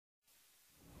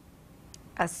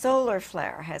A solar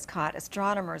flare has caught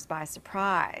astronomers by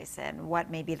surprise, and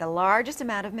what may be the largest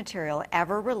amount of material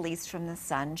ever released from the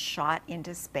sun shot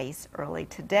into space early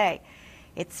today.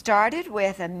 It started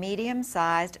with a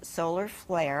medium-sized solar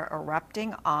flare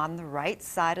erupting on the right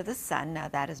side of the sun. Now,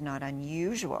 that is not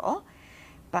unusual,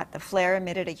 but the flare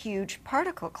emitted a huge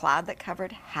particle cloud that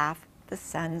covered half the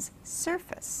sun's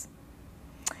surface.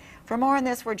 For more on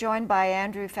this, we're joined by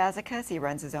Andrew Fazekas. He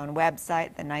runs his own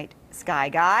website, The Night Sky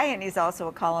Guy, and he's also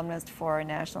a columnist for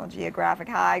National Geographic.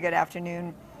 Hi, good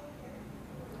afternoon.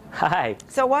 Hi.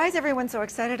 So why is everyone so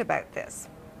excited about this?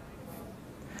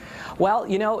 Well,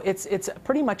 you know, it's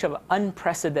pretty much an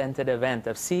unprecedented event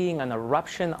of seeing an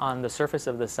eruption on the surface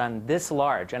of the sun this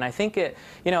large. And I think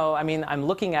I'm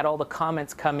looking at all the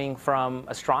comments coming from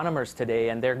astronomers today,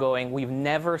 and they're going, we've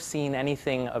never seen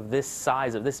anything of this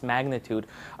size, of this magnitude,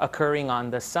 occurring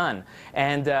on the sun.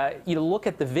 And you look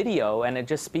at the video, and it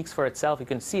just speaks for itself. You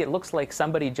can see it looks like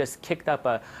somebody just kicked up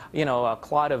a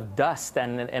cloud of dust,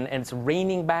 and it's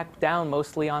raining back down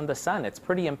mostly on the sun. It's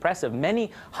pretty impressive.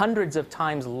 Many hundreds of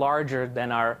times larger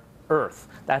than our Earth.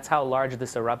 That's how large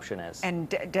this eruption is.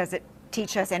 And does it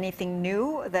teach us anything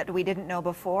new that we didn't know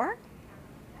before?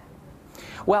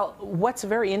 Well, what's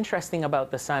very interesting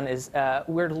about the sun is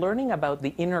we're learning about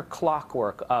the inner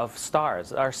clockwork of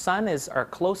stars. Our sun is our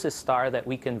closest star that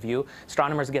we can view.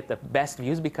 Astronomers get the best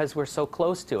views because we're so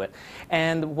close to it.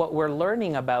 And what we're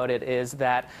learning about it is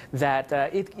that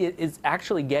it is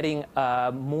actually getting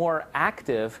more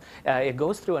active. It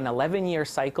goes through an 11-year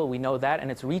cycle, we know that,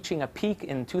 and it's reaching a peak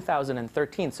in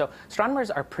 2013. So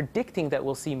astronomers are predicting that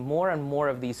we'll see more and more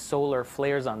of these solar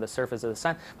flares on the surface of the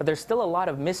sun, but there's still a lot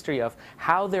of mystery of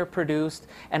how they're produced,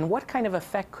 and what kind of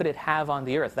effect could it have on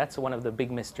the Earth. That's one of the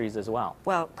big mysteries as well.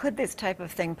 Well, could this type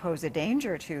of thing pose a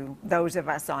danger to those of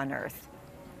us on Earth?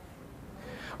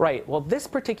 Right. Well, this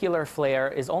particular flare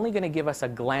is only going to give us a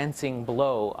glancing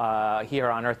blow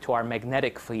here on Earth to our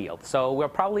magnetic field. So we're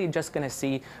probably just going to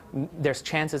see, there's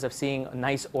chances of seeing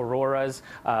nice auroras,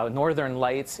 northern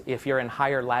lights if you're in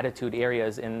higher latitude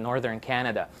areas in northern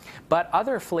Canada. But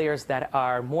other flares that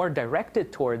are more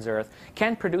directed towards Earth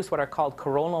can produce what are called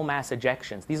coronal mass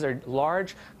ejections. These are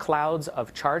large clouds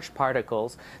of charged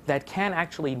particles that can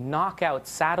actually knock out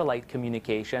satellite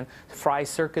communication, fry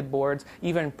circuit boards,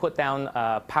 even put down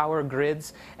power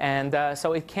grids, and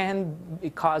so it can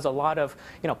cause a lot of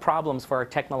problems for our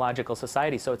technological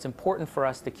society. So it's important for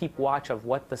us to keep watch of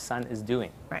what the sun is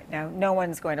doing. Right. Now, no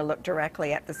one's going to look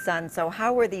directly at the sun, so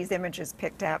how were these images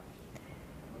picked up?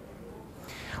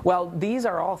 Well, these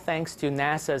are all thanks to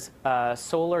NASA's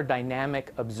Solar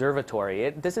Dynamic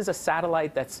Observatory. This is a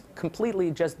satellite that's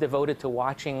completely just devoted to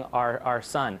watching our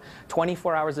sun,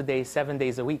 24 hours a day, 7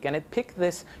 days a week. And it picked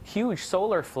this huge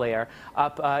solar flare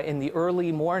up in the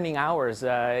early morning hours,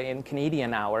 in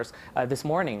Canadian hours, this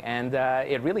morning. And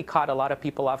it really caught a lot of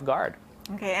people off guard.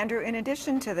 Okay, Andrew, in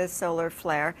addition to this solar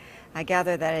flare, I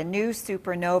gather that a new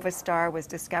supernova star was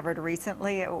discovered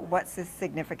recently. What's the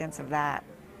significance of that?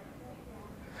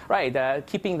 Right,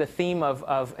 keeping the theme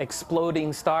of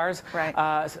exploding stars. Right.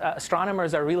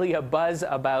 Astronomers are really abuzz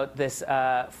about this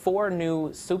 4 new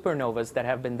supernovas that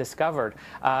have been discovered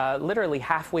literally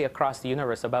halfway across the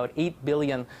universe, about 8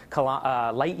 billion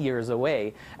light years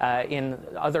away in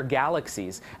other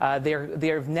galaxies.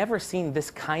 They've never seen this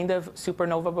kind of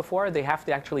supernova before. They have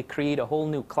to actually create a whole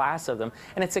new class of them.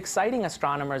 And it's exciting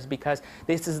astronomers because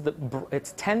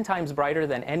it's 10 times brighter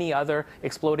than any other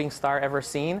exploding star ever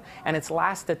seen, and it's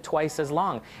lasted twice as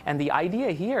long. And the idea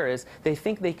here is they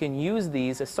think they can use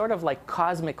these as sort of like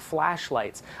cosmic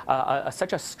flashlights.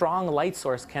 Such a strong light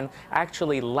source can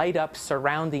actually light up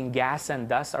surrounding gas and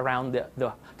dust around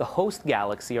the host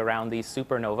galaxy around these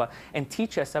supernova, and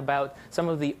teach us about some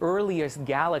of the earliest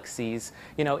galaxies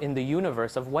in the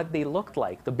universe, of what they looked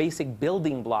like, the basic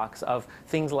building blocks of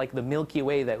things like the Milky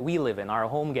Way that we live in, our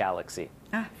home galaxy.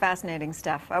 Fascinating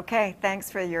stuff. Okay,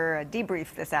 thanks for your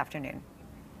debrief this afternoon.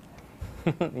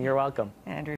 You're welcome. Andrew.